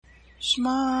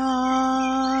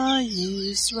Shema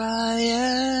Yisrael,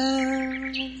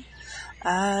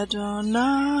 Adonai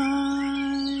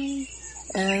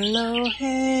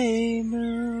Eloheinu,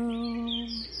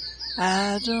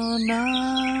 Adonai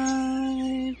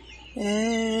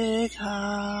Echad,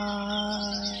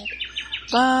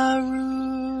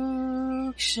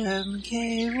 Baruch Shem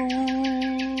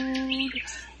Kevod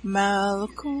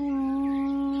Malkuto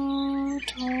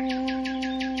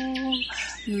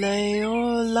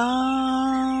Leolam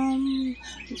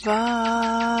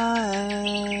Vaed.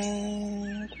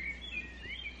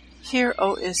 Hear,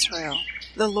 O Israel,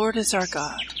 the Lord is our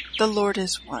God, the Lord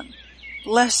is one.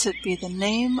 Blessed be the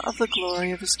name of the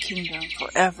glory of his kingdom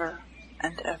forever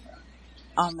and ever.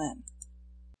 Amen.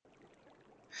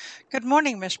 Good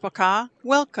morning, Mishpachah.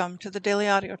 Welcome to the Daily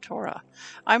Audio Torah.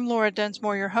 I'm Laura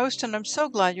Densmore, your host, and I'm so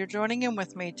glad you're joining in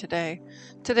with me today.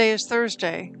 Today is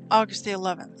Thursday, August the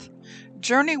 11th.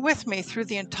 Journey with me through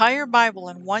the entire Bible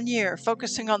in 1 year,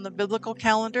 focusing on the biblical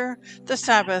calendar, the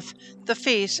Sabbath, the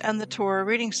feasts, and the Torah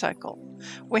reading cycle.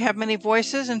 We have many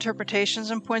voices, interpretations,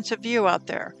 and points of view out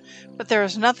there, but there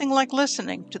is nothing like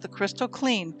listening to the crystal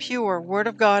clean, pure Word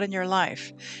of God in your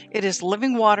life. It is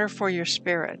living water for your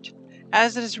spirit,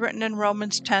 as it is written in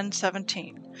Romans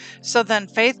 10:17. So then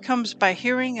faith comes by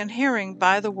hearing, and hearing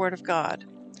by the Word of God.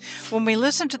 When we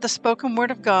listen to the spoken Word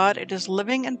of God, it is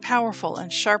living and powerful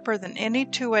and sharper than any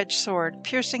two-edged sword,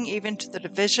 piercing even to the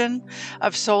division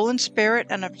of soul and spirit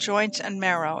and of joints and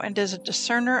marrow, and is a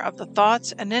discerner of the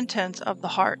thoughts and intents of the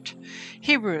heart.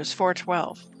 Hebrews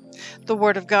 4:12. The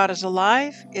Word of God is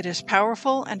alive, it is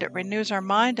powerful, and it renews our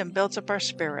mind and builds up our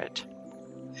spirit.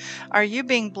 Are you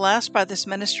being blessed by this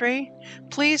ministry?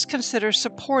 Please consider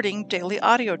supporting Daily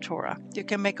Audio Torah. You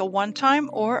can make a one-time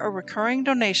or a recurring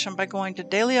donation by going to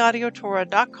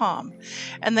dailyaudiotorah.com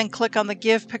and then click on the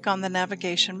Give pick on the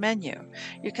navigation menu.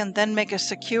 You can then make a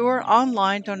secure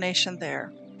online donation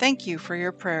there. Thank you for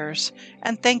your prayers,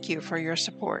 and thank you for your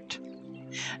support.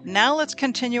 Now let's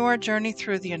continue our journey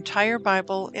through the entire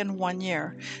Bible in 1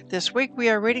 year. This week we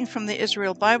are reading from the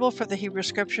Israel Bible for the Hebrew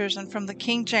Scriptures and from the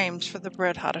King James for the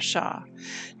Brit Hadashah.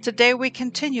 Today we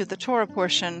continue the Torah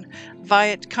portion,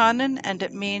 Vayetchanan, and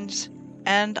it means,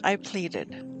 and I pleaded.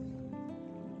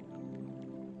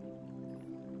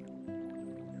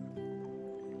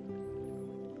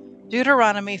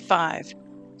 Deuteronomy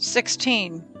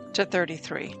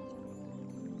 5:16-33.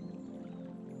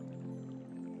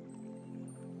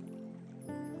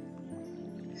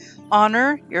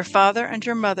 Honor your father and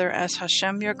your mother as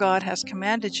Hashem your God has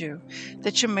commanded you,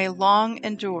 that you may long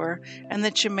endure, and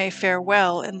that you may fare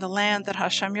well in the land that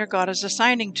Hashem your God is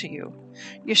assigning to you.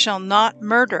 You shall not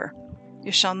murder.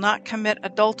 You shall not commit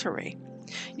adultery.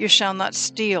 You shall not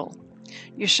steal.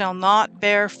 You shall not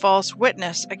bear false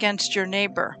witness against your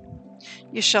neighbor.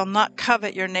 You shall not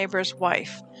covet your neighbor's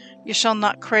wife. You shall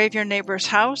not crave your neighbor's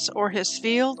house, or his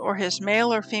field, or his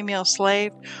male or female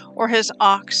slave, or his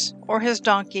ox, or his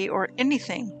donkey, or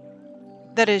anything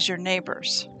that is your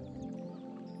neighbor's.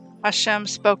 Hashem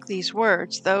spoke these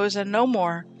words, those and no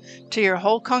more, to your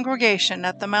whole congregation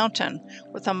at the mountain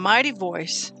with a mighty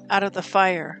voice out of the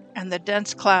fire and the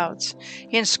dense clouds.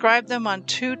 He inscribed them on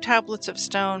 2 tablets of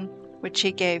stone, which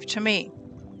he gave to me.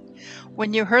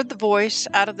 When you heard the voice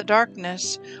out of the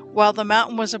darkness, while the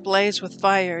mountain was ablaze with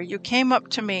fire, you came up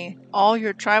to me, all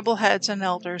your tribal heads and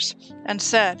elders, and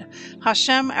said,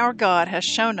 Hashem our God has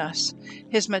shown us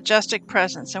his majestic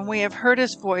presence, and we have heard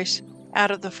his voice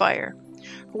out of the fire.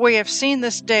 For we have seen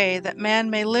this day that man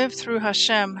may live through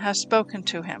Hashem has spoken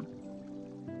to him.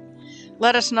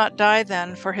 Let us not die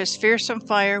then, for his fearsome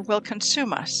fire will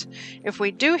consume us. If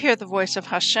we do hear the voice of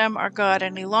Hashem our God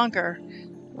any longer,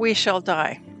 we shall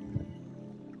die.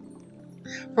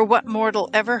 For what mortal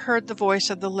ever heard the voice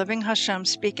of the living Hashem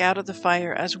speak out of the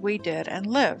fire as we did and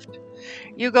lived?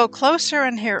 You go closer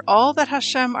and hear all that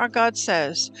Hashem our God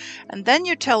says, and then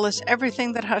you tell us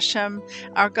everything that Hashem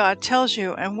our God tells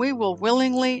you, and we will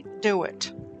willingly do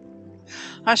it.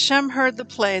 Hashem heard the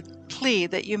plea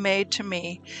that you made to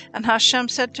me, and Hashem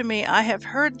said to me, I have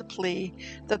heard the plea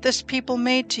that this people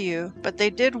made to you, but they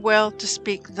did well to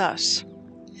speak thus.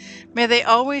 May they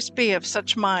always be of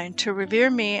such mind to revere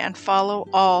me and follow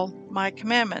all my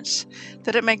commandments,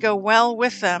 that it may go well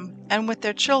with them and with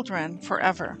their children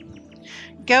forever.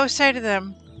 Go say to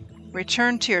them,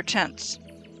 return to your tents.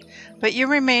 But you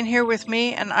remain here with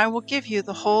me, and I will give you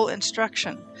the whole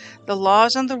instruction, the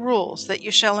laws and the rules that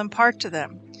you shall impart to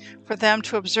them, for them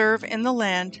to observe in the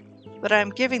land that I am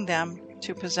giving them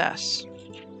to possess.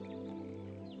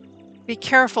 Be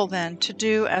careful then to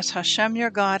do as Hashem your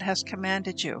God has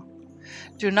commanded you.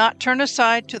 Do not turn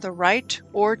aside to the right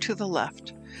or to the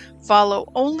left.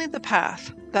 Follow only the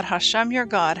path that Hashem your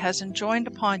God has enjoined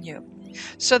upon you,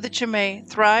 so that you may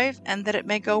thrive and that it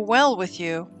may go well with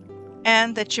you,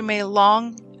 and that you may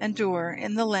long endure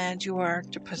in the land you are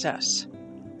to possess.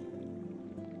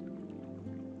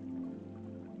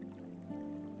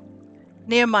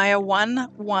 Nehemiah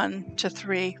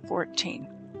 1:1-3:14.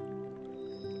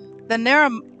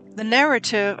 The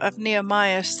narrative of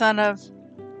Nehemiah, son of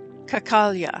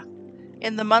Kakaliah,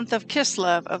 in the month of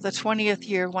Kislev of the 20th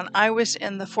year, when I was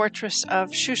in the fortress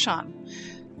of Shushan.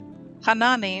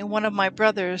 Hanani, one of my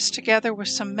brothers, together with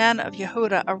some men of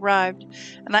Yehuda, arrived,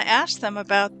 and I asked them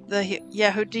about the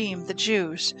Yehudim, the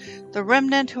Jews, the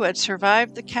remnant who had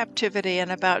survived the captivity,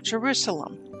 and about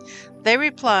Jerusalem. They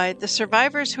replied, "The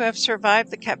survivors who have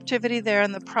survived the captivity there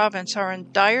in the province are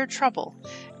in dire trouble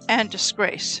and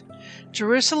disgrace.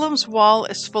 Jerusalem's wall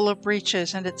is full of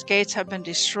breaches, and its gates have been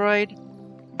destroyed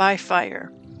by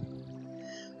fire."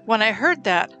 When I heard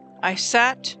that, I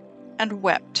sat and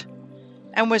wept,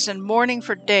 and was in mourning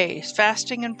for days,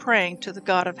 fasting and praying to the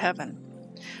God of heaven.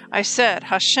 I said,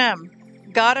 "Hashem,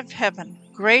 God of heaven,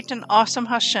 great and awesome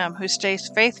Hashem, who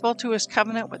stays faithful to his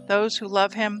covenant with those who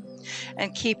love him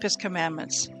and keep his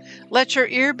commandments, let your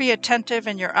ear be attentive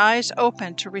and your eyes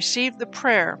open to receive the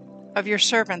prayer of your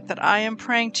servant that I am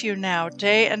praying to you now,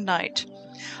 day and night,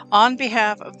 on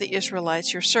behalf of the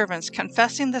Israelites, your servants,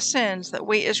 confessing the sins that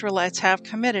we Israelites have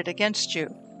committed against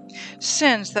you,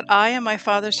 sins that I and my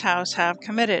father's house have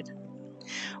committed.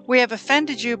 We have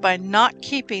offended you by not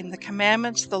keeping the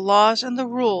commandments, the laws, and the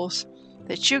rules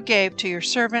that you gave to your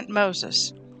servant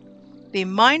Moses. Be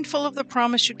mindful of the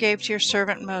promise you gave to your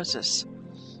servant Moses.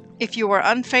 If you are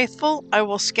unfaithful, I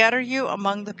will scatter you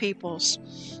among the peoples.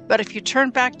 But if you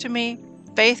turn back to me,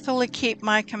 faithfully keep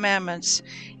my commandments,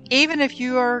 even if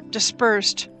you are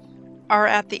dispersed, are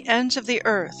at the ends of the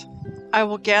earth, I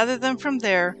will gather them from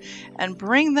there and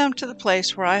bring them to the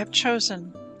place where I have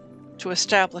chosen to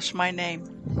establish my name.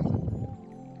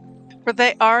 For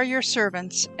they are your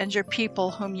servants and your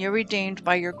people whom you redeemed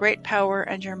by your great power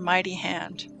and your mighty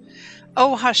hand.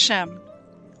 O Hashem,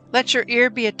 let your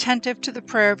ear be attentive to the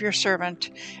prayer of your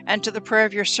servant and to the prayer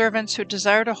of your servants who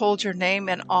desire to hold your name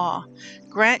in awe.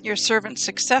 Grant your servant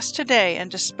success today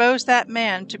and dispose that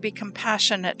man to be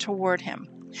compassionate toward him.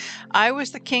 I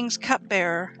was the king's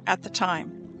cupbearer at the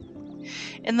time.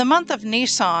 In the month of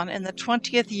Nisan, in the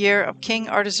 20th year of King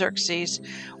Artaxerxes,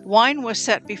 wine was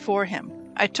set before him.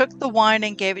 I took the wine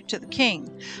and gave it to the king.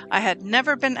 I had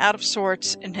never been out of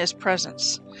sorts in his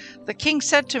presence. The king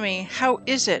said to me, "How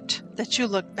is it that you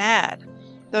look bad,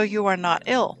 though you are not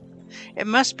ill? It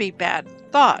must be bad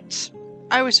thoughts."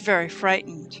 I was very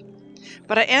frightened.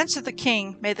 But I answered the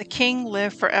king, "May the king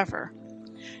live forever.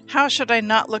 How should I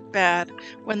not look bad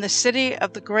when the city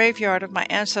of the graveyard of my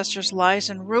ancestors lies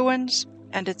in ruins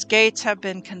and its gates have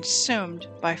been consumed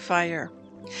by fire?"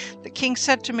 The king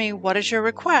said to me, "What is your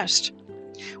request?"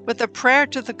 With a prayer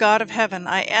to the God of heaven,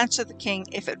 I answered the king,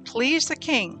 "If it please the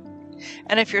king,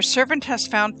 and if your servant has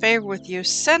found favor with you,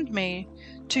 send me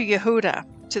to Yehuda,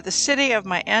 to the city of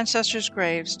my ancestors'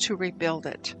 graves, to rebuild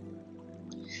it."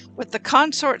 With the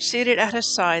consort seated at his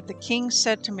side, the king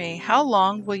said to me, "How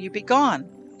long will you be gone?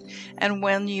 And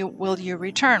when will you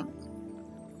return?"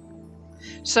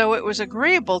 So it was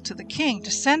agreeable to the king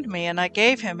to send me, and I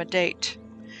gave him a date.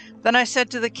 Then I said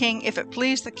to the king, "If it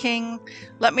please the king,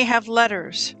 let me have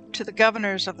letters to the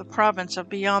governors of the province of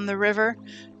beyond the river,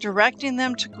 directing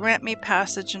them to grant me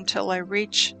passage until I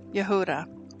reach Yehuda.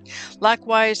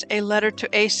 Likewise a letter to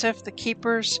Asaph, the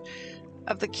keepers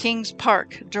of the king's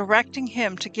park, directing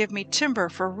him to give me timber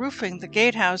for roofing the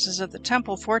gatehouses of the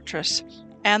temple fortress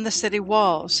and the city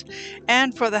walls,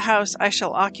 and for the house I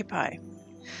shall occupy."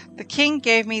 The king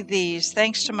gave me these,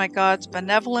 thanks to my God's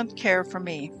benevolent care for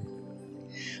me.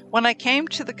 When I came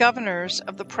to the governors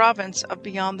of the province of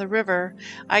beyond the river,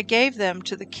 I gave them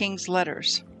to the king's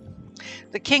letters.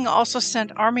 The king also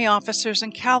sent army officers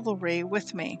and cavalry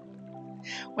with me.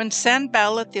 When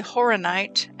Sanballat the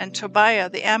Horonite and Tobiah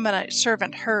the Ammonite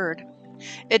servant heard,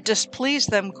 it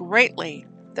displeased them greatly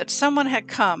that someone had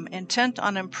come intent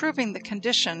on improving the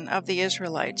condition of the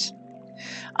Israelites.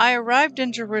 I arrived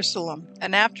in Jerusalem,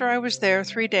 and after I was there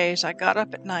 3 days, I got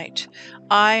up at night,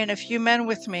 I and a few men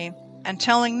with me, and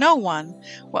telling no one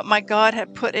what my God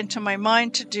had put into my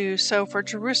mind to do so for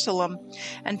Jerusalem,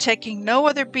 and taking no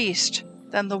other beast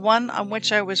than the one on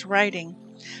which I was riding,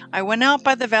 I went out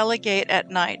by the valley gate at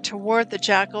night toward the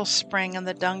Jackal's Spring and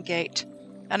the Dung Gate,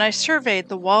 and I surveyed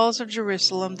the walls of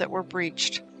Jerusalem that were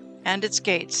breached, and its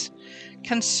gates,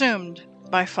 consumed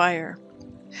by fire.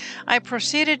 I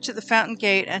proceeded to the fountain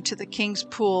gate and to the king's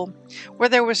pool, where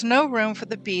there was no room for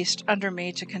the beast under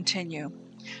me to continue.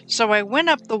 So I went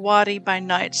up the wadi by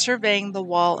night, surveying the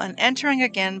wall, and entering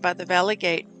again by the valley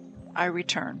gate, I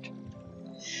returned.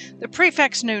 The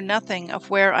prefects knew nothing of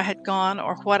where I had gone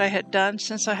or what I had done,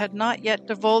 since I had not yet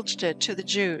divulged it to the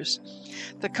Jews,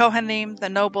 the Kohanim, the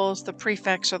nobles, the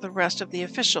prefects, or the rest of the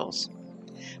officials.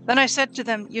 Then I said to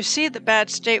them, "You see the bad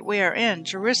state we are in,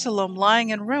 Jerusalem lying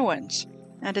in ruins,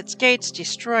 and its gates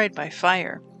destroyed by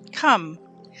fire. Come,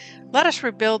 let us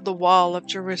rebuild the wall of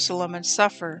Jerusalem and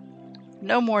suffer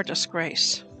no more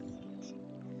disgrace."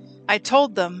 I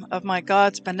told them of my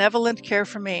God's benevolent care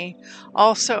for me,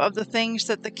 also of the things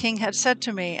that the king had said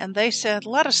to me, and they said,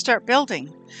 "Let us start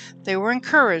building." They were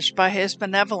encouraged by his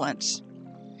benevolence.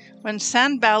 When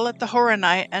Sanballat the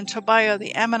Horonite and Tobiah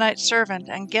the Ammonite servant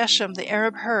and Geshem the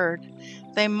Arab heard,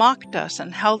 they mocked us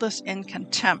and held us in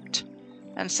contempt,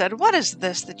 and said, "What is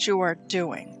this that you are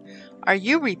doing? Are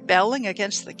you rebelling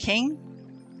against the king?"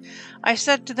 I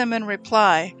said to them in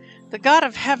reply, "The God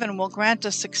of heaven will grant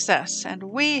us success, and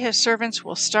we, his servants,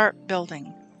 will start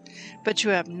building. But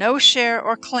you have no share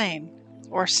or claim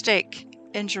or stake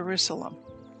in Jerusalem."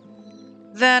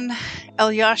 Then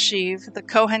Eliashiv, the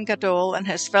Kohen Gadol, and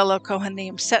his fellow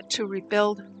Kohanim set to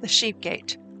rebuild the sheep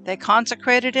gate. They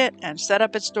consecrated it and set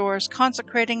up its doors,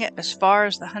 consecrating it as far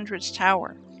as the Hundred's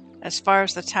Tower, as far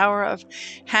as the Tower of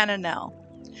Hananel.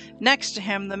 Next to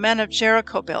him the men of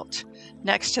Jericho built.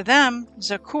 Next to them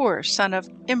Zakur, son of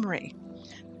Imri.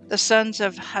 The sons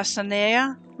of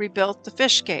Hasaneah rebuilt the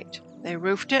fish gate. They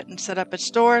roofed it and set up its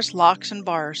doors, locks, and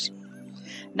bars.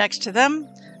 Next to them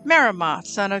Meremoth,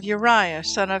 son of Uriah,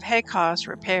 son of Hakaz,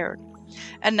 repaired.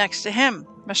 And next to him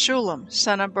Meshullam,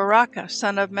 son of Barakah,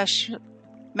 son of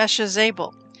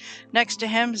Meshezabel. Next to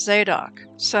him Zadok,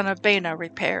 son of Bana,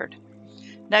 repaired.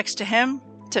 Next to him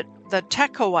the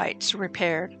Tekoites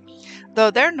repaired,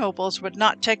 though their nobles would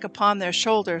not take upon their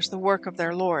shoulders the work of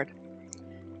their lord.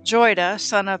 Joiada,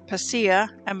 son of Paseah,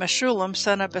 and Meshullam,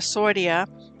 son of Besoidia,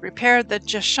 repaired the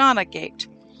Jeshanah gate.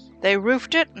 They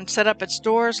roofed it and set up its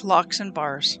doors, locks, and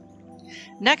bars.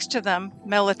 Next to them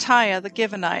Melatiah the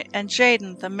Givonite and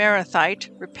Jadon the Merathite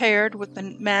repaired with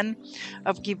the men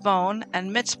of Givon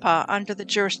and Mitzpah under the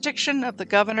jurisdiction of the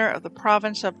governor of the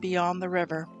province of beyond the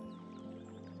river.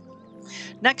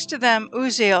 Next to them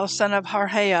Uzziel, son of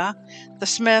Harhaiah, the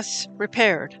smiths,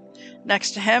 repaired.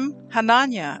 Next to him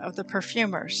Hananiah of the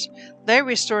perfumers. They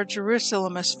restored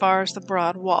Jerusalem as far as the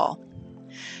broad wall.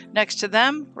 Next to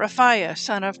them Raphiah,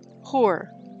 son of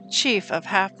Hur, chief of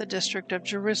half the district of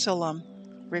Jerusalem,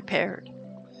 repaired.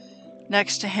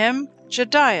 Next to him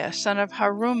Jediah, son of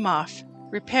Harumaph,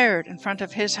 repaired in front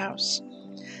of his house.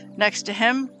 Next to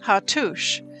him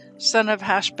Hattush, son of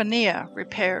Hashbaniah,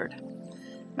 repaired.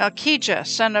 Malchijah,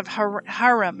 son of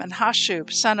Haram, and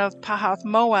Hashub, son of Pahath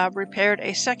Moab, repaired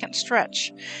a second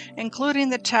stretch, including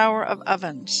the Tower of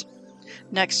Ovens.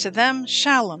 Next to them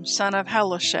Shallum, son of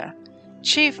Halushah,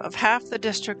 chief of half the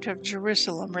district of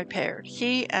Jerusalem, repaired,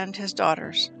 he and his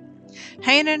daughters.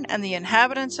 Hanan and the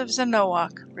inhabitants of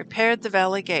Zanoach repaired the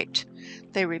valley gate.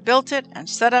 They rebuilt it and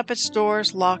set up its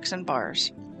doors, locks, and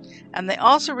bars. And they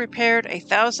also repaired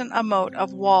 1,000 amot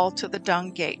of wall to the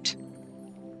dung gate.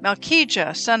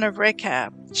 Malchijah, son of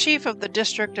Rechab, chief of the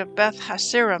district of Beth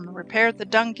Hasirim, repaired the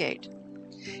dung gate.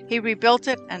 He rebuilt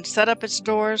it and set up its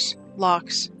doors,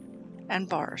 locks, and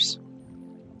bars.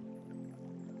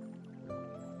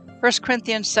 1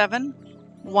 Corinthians 7,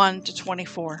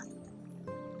 1-24.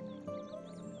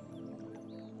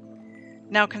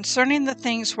 Now concerning the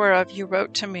things whereof you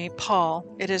wrote to me, Paul,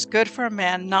 it is good for a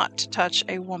man not to touch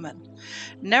a woman.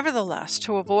 Nevertheless,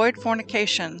 to avoid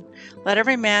fornication, let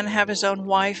every man have his own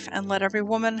wife, and let every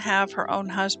woman have her own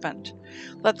husband.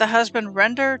 Let the husband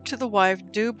render to the wife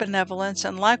due benevolence,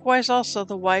 and likewise also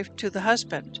the wife to the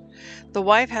husband. The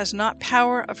wife has not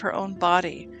power of her own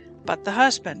body, but the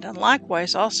husband, and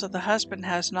likewise also the husband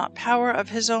has not power of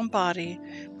his own body,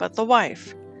 but the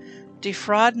wife.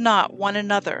 Defraud not one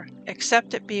another,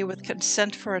 except it be with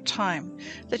consent for a time,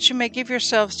 that you may give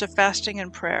yourselves to fasting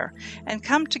and prayer, and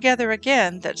come together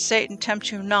again, that Satan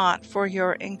tempt you not for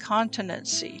your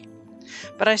incontinency.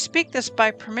 But I speak this by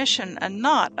permission and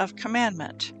not of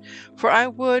commandment. For I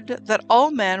would that all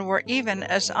men were even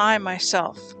as I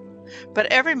myself. But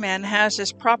every man has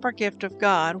his proper gift of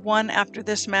God, one after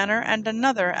this manner, and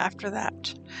another after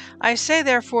that. I say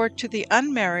therefore to the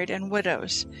unmarried and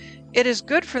widows, it is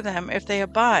good for them if they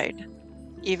abide,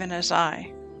 even as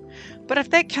I. But if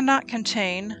they cannot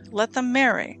contain, let them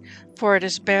marry, for it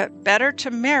is better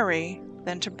to marry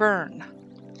than to burn.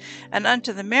 And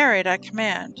unto the married I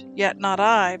command, yet not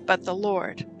I, but the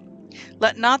Lord.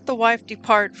 Let not the wife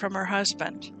depart from her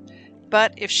husband.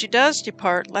 But if she does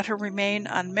depart, let her remain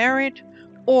unmarried,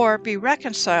 or be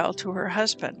reconciled to her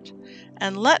husband.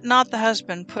 And let not the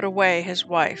husband put away his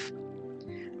wife.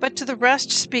 But to the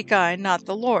rest speak I, not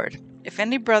the Lord. If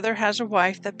any brother has a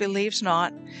wife that believes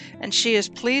not, and she is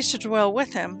pleased to dwell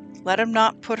with him, let him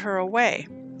not put her away.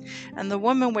 And the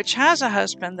woman which has a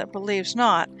husband that believes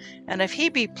not, and if he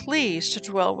be pleased to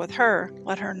dwell with her,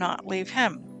 let her not leave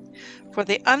him. For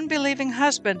the unbelieving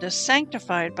husband is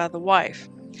sanctified by the wife,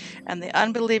 and the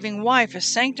unbelieving wife is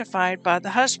sanctified by the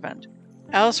husband.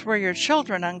 Else were your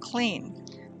children unclean,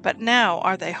 but now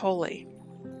are they holy.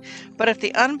 But if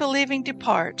the unbelieving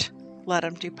depart, let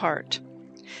him depart.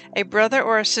 A brother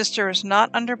or a sister is not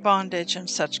under bondage in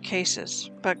such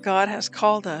cases, but God has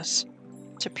called us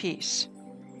to peace.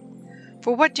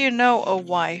 For what do you know, O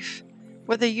wife,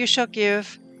 whether you shall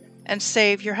give and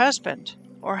save your husband?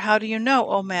 Or how do you know,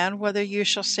 O man, whether you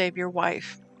shall save your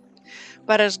wife?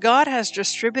 But as God has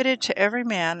distributed to every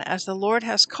man, as the Lord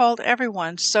has called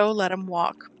everyone, so let him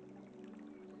walk.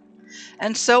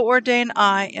 And so ordain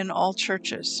I in all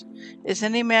churches. Is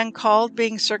any man called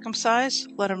being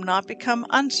circumcised? Let him not become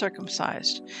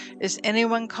uncircumcised. Is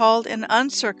anyone called in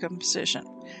uncircumcision?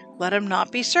 Let him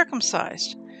not be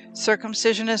circumcised.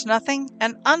 Circumcision is nothing,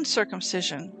 and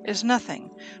uncircumcision is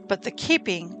nothing, but the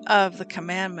keeping of the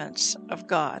commandments of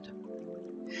God.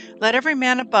 Let every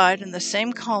man abide in the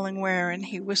same calling wherein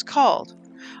he was called.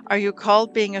 Are you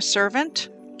called being a servant?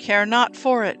 Care not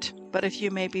for it, but if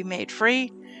you may be made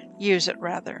free, use it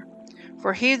rather.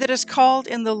 For he that is called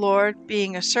in the Lord,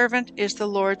 being a servant, is the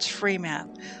Lord's free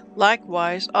man.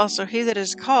 Likewise, also he that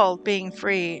is called, being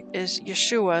free, is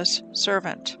Yeshua's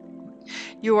servant.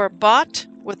 You are bought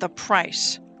with a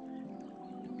price.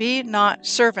 Be not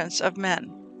servants of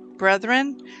men.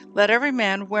 Brethren, let every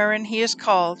man wherein he is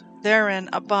called, therein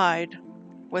abide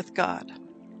with God.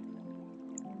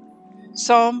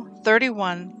 Psalm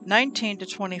 31,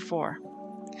 19-24.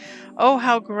 Oh,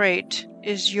 how great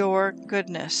is your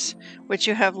goodness, which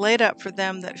you have laid up for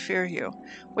them that fear you,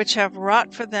 which have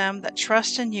wrought for them that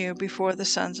trust in you before the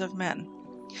sons of men.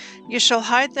 You shall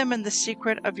hide them in the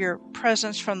secret of your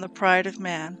presence from the pride of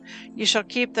man. You shall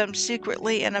keep them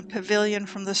secretly in a pavilion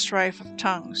from the strife of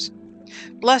tongues.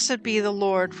 Blessed be the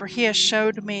Lord, for he has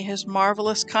showed me his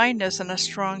marvelous kindness in a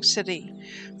strong city.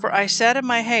 For I said in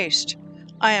my haste,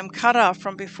 I am cut off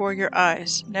from before your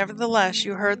eyes. Nevertheless,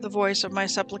 you heard the voice of my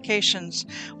supplications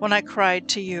when I cried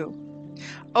to you.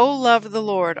 O love the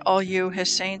Lord, all you, his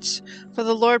saints, for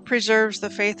the Lord preserves the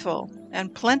faithful,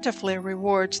 and plentifully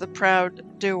rewards the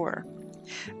proud doer.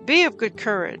 Be of good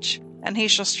courage, and he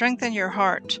shall strengthen your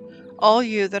heart, all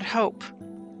you that hope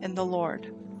in the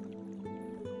Lord.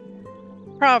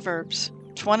 Proverbs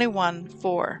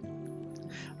 21:4.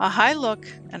 A high look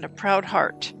and a proud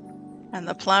heart, and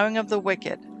the plowing of the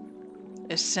wicked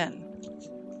is sin.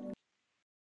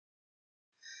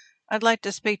 I'd like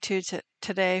to speak to you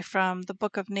today from the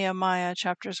book of Nehemiah,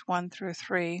 chapters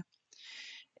 1-3.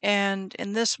 And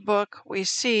in this book, we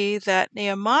see that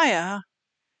Nehemiah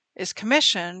is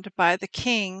commissioned by the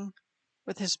king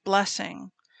with his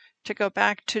blessing to go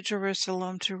back to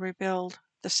Jerusalem to rebuild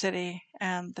the city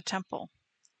and the temple.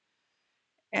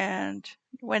 And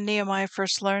when Nehemiah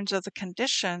first learns of the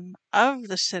condition of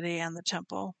the city and the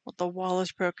temple, the wall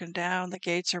is broken down, the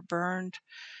gates are burned,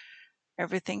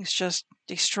 everything's just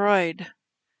destroyed,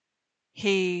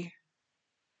 he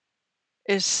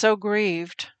is so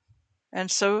grieved and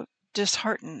so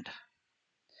disheartened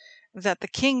that the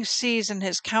king sees in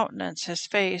his countenance, his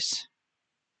face,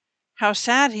 how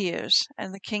sad he is.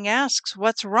 And the king asks,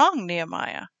 "What's wrong,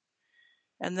 Nehemiah?"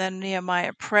 And then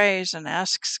Nehemiah prays and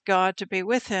asks God to be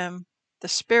with him, the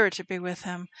Spirit to be with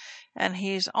him. And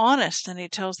he's honest, and he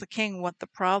tells the king what the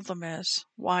problem is,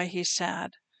 why he's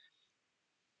sad.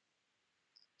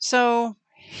 So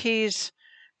he's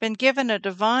been given a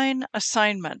divine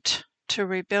assignment to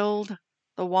rebuild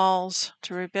the walls,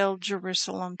 to rebuild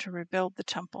Jerusalem, to rebuild the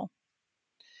temple.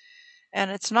 And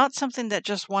it's not something that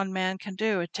just one man can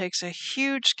do. It takes a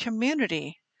huge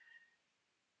community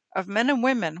of men and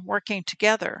women working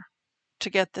together to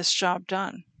get this job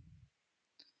done.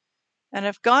 And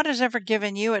if God has ever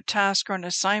given you a task or an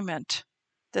assignment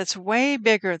that's way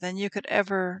bigger than you could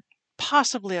ever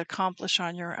possibly accomplish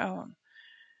on your own,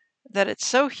 that it's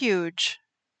so huge,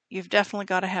 you've definitely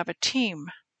got to have a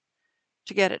team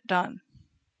to get it done.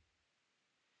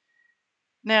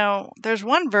 Now, there's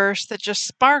one verse that just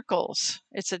sparkles.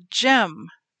 It's a gem.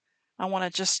 I want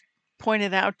to just point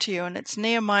it out to you, and it's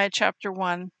Nehemiah chapter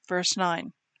 1, verse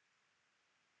 9.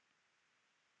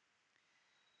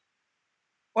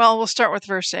 Well, we'll start with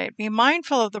verse 8. Be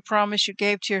mindful of the promise you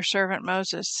gave to your servant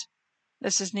Moses.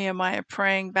 This is Nehemiah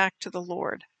praying back to the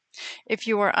Lord. If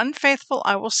you are unfaithful,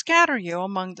 I will scatter you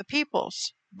among the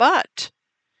peoples. But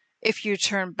if you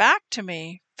turn back to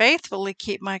me, faithfully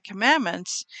keep my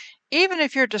commandments, even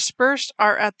if your dispersed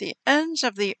are at the ends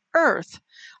of the earth,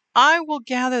 I will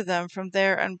gather them from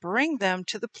there and bring them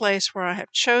to the place where I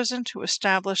have chosen to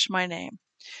establish my name.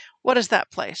 What is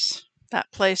that place?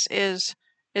 That place is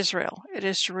Israel. It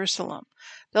is Jerusalem.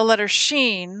 The letter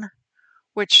Shin,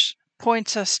 which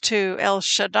points us to El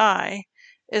Shaddai,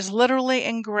 is literally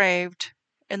engraved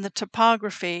in the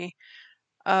topography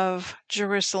of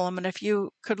Jerusalem. And if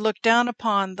you could look down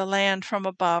upon the land from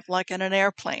above, like in an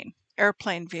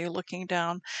airplane view looking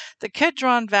down, the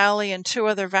Kidron Valley and two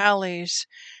other valleys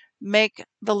make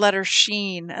the letter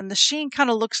Shin. And the Shin kind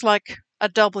of looks like a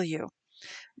W,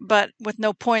 but with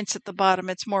no points at the bottom.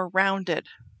 It's more rounded,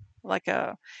 like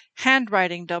a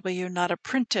handwriting W, not a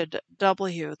printed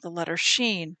W, the letter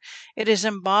Shin. It is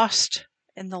embossed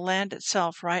in the land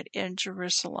itself, right in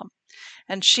Jerusalem.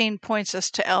 And Shin points us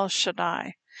to El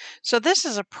Shaddai. So this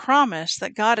is a promise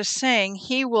that God is saying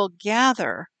he will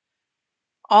gather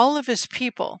all of his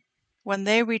people when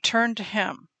they return to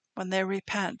him, when they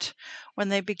repent, when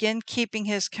they begin keeping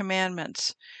his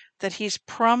commandments, that he's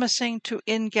promising to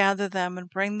ingather them and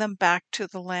bring them back to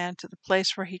the land, to the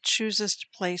place where he chooses to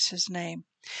place his name.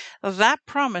 That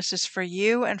promise is for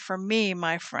you and for me,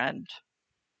 my friend.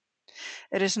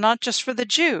 It is not just for the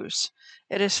Jews.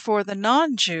 It is for the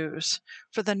non-Jews,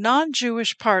 for the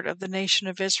non-Jewish part of the nation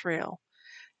of Israel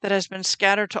that has been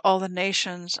scattered to all the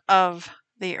nations of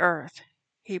the earth.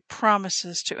 He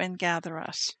promises to ingather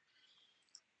us.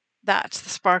 That's the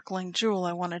sparkling jewel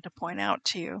I wanted to point out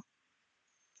to you.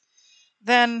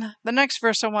 Then the next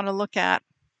verse I want to look at,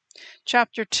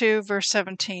 chapter 2, verse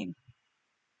 17.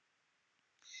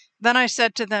 Then I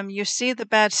said to them, you see the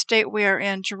bad state we are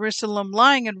in, Jerusalem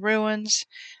lying in ruins,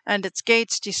 and its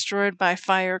gates destroyed by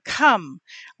fire. Come,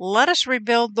 let us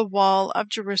rebuild the wall of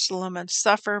Jerusalem and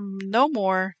suffer no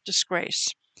more disgrace.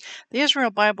 The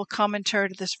Israel Bible commentary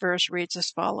to this verse reads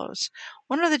as follows.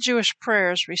 One of the Jewish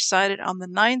prayers recited on the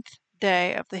 9th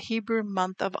day of the Hebrew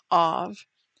month of Av,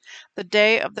 the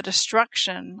day of the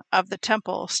destruction of the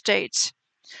temple, states,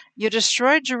 you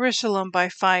destroyed Jerusalem by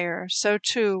fire, so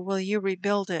too will you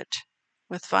rebuild it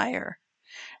with fire.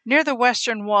 Near the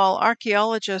western wall,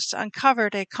 archaeologists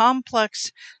uncovered a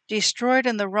complex destroyed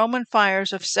in the Roman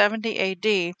fires of 70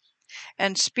 AD,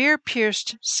 and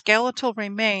spear-pierced skeletal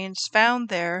remains found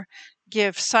there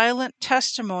give silent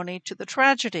testimony to the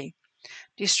tragedy.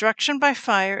 Destruction by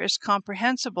fire is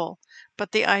comprehensible,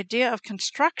 but the idea of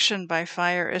construction by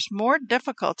fire is more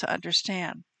difficult to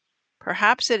understand.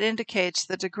 Perhaps it indicates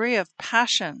the degree of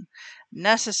passion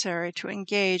necessary to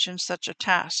engage in such a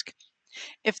task.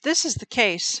 If this is the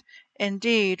case,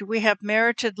 indeed, we have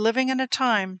merited living in a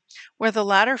time where the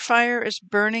latter fire is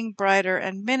burning brighter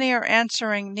and many are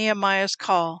answering Nehemiah's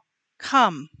call,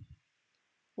 come,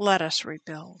 let us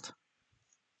rebuild.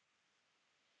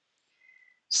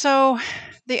 So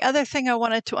the other thing I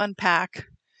wanted to unpack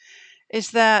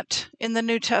is that in the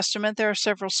New Testament there are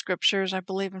several scriptures, I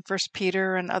believe in 1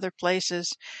 Peter and other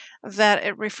places, that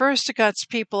it refers to God's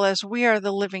people as we are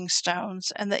the living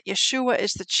stones and that Yeshua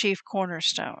is the chief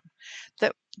cornerstone,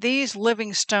 that these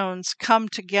living stones come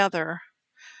together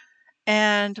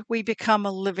and we become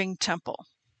a living temple.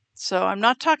 So I'm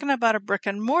not talking about a brick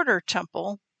and mortar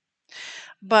temple,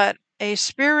 but a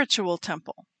spiritual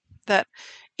temple, that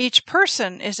each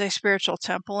person is a spiritual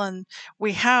temple and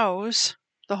we house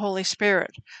the Holy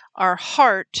Spirit. Our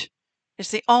heart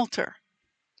is the altar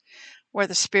where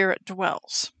the Spirit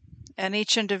dwells. And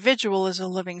each individual is a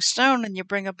living stone, and you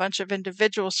bring a bunch of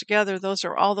individuals together, those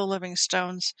are all the living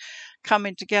stones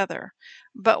coming together.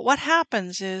 But what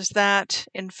happens is that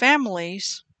in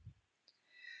families,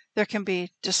 there can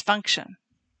be dysfunction,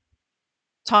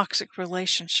 toxic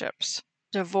relationships,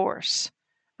 divorce,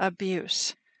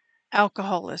 abuse,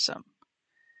 alcoholism,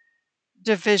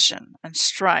 division, and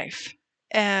strife.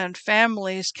 And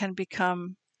families can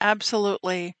become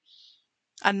absolutely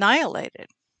annihilated,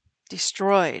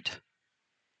 destroyed,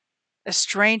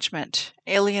 estrangement,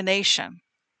 alienation.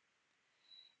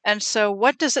 And so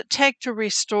what does it take to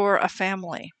restore a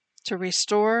family, to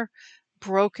restore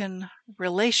broken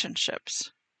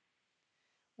relationships?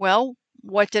 Well,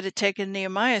 what did it take in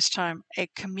Nehemiah's time? A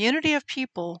community of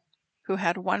people who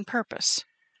had one purpose,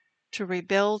 to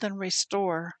rebuild and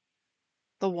restore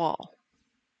the wall.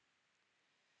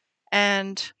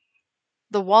 And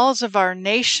the walls of our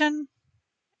nation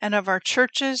and of our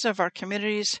churches, of our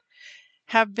communities,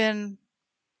 have been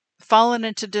fallen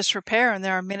into disrepair, and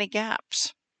there are many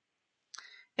gaps.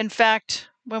 In fact,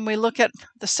 when we look at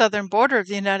the southern border of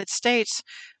the United States,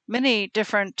 many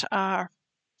different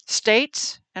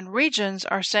states and regions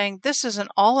are saying this is an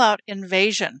all-out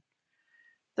invasion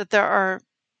that there are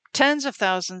tens of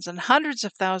thousands and hundreds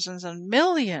of thousands and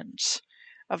millions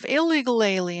of illegal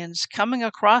aliens coming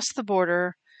across the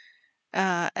border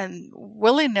and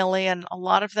willy-nilly, and a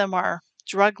lot of them are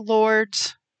drug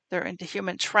lords. They're into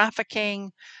human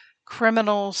trafficking,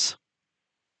 criminals,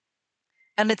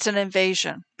 and it's an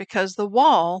invasion because the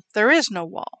wall, there is no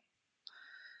wall,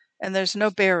 and there's no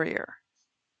barrier.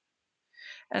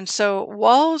 And so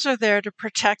walls are there to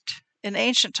protect. In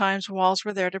ancient times, walls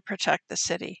were there to protect the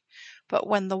city. But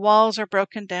when the walls are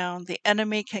broken down, the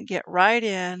enemy can get right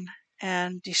in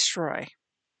and destroy,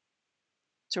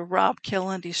 to rob, kill,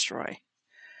 and destroy.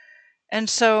 And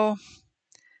so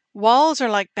walls are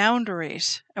like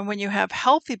boundaries. And when you have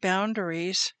healthy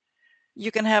boundaries,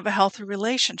 you can have a healthy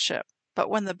relationship. But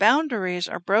when the boundaries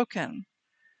are broken,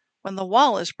 when the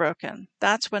wall is broken,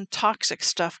 that's when toxic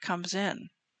stuff comes in.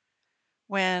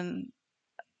 When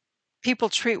people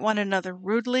treat one another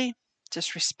rudely,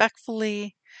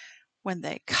 disrespectfully, when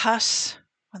they cuss,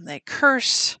 when they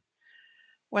curse,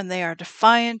 when they are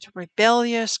defiant,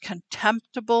 rebellious,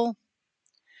 contemptible.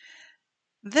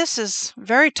 This is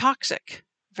very toxic,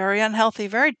 very unhealthy,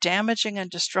 very damaging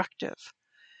and destructive.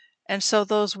 And so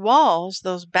those walls,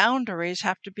 those boundaries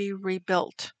have to be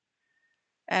rebuilt.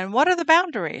 And what are the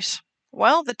boundaries?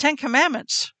 Well, the 10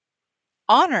 Commandments.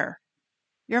 Honor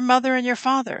your mother and your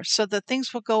father so that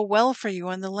things will go well for you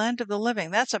in the land of the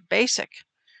living. That's a basic.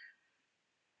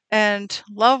 And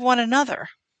love one another.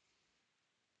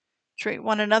 Treat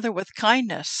one another with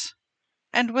kindness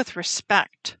and with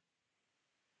respect.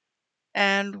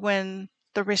 And when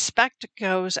the respect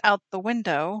goes out the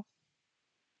window,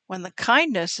 when the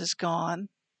kindness is gone,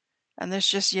 and there's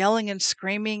just yelling and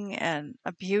screaming and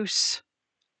abuse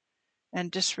and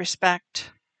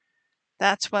disrespect,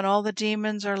 that's when all the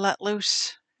demons are let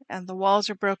loose and the walls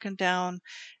are broken down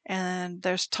and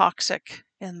there's toxic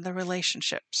in the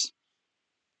relationships.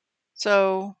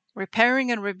 So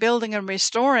repairing and rebuilding and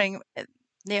restoring,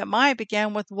 Nehemiah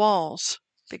began with walls,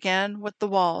 and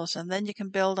then you can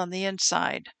build on the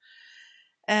inside.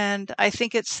 And I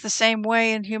think it's the same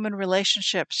way in human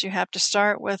relationships. You have to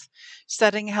start with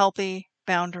setting healthy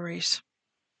boundaries.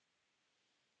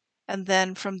 And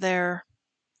then from there,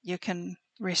 you can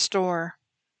restore.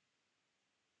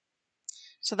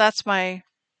 So that's my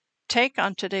take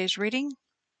on today's reading.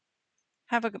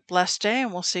 Have a blessed day,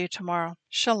 and we'll see you tomorrow.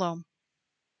 Shalom.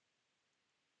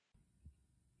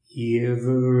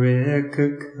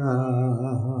 Yevrekka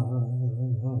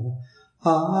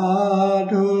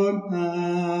Adonai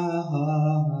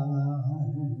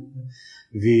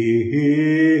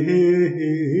Vish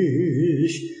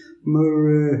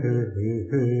Mereka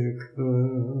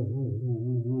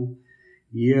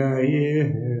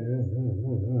Yair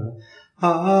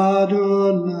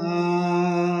Adonai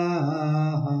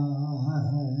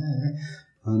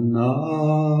Panavilaka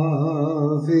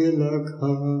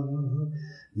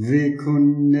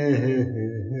Vikuneka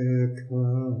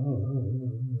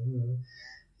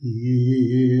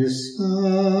Isa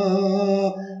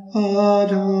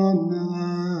Adonai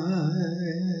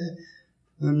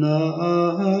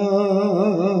Panav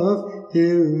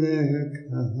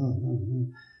Ileka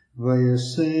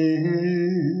Vayasem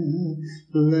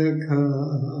Leka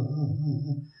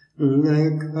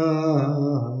Leka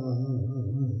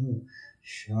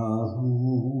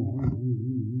Shalom.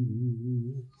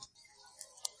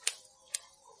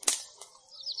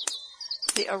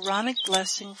 The Aaronic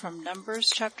blessing from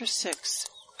Numbers chapter 6,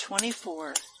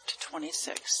 24 to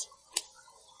 26.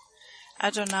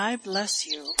 Adonai bless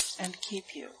you and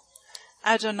keep you.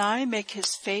 Adonai make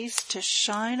his face to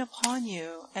shine upon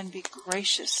you and be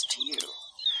gracious to you.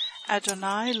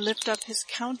 Adonai lift up his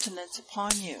countenance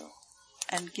upon you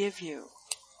and give you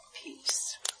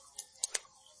peace.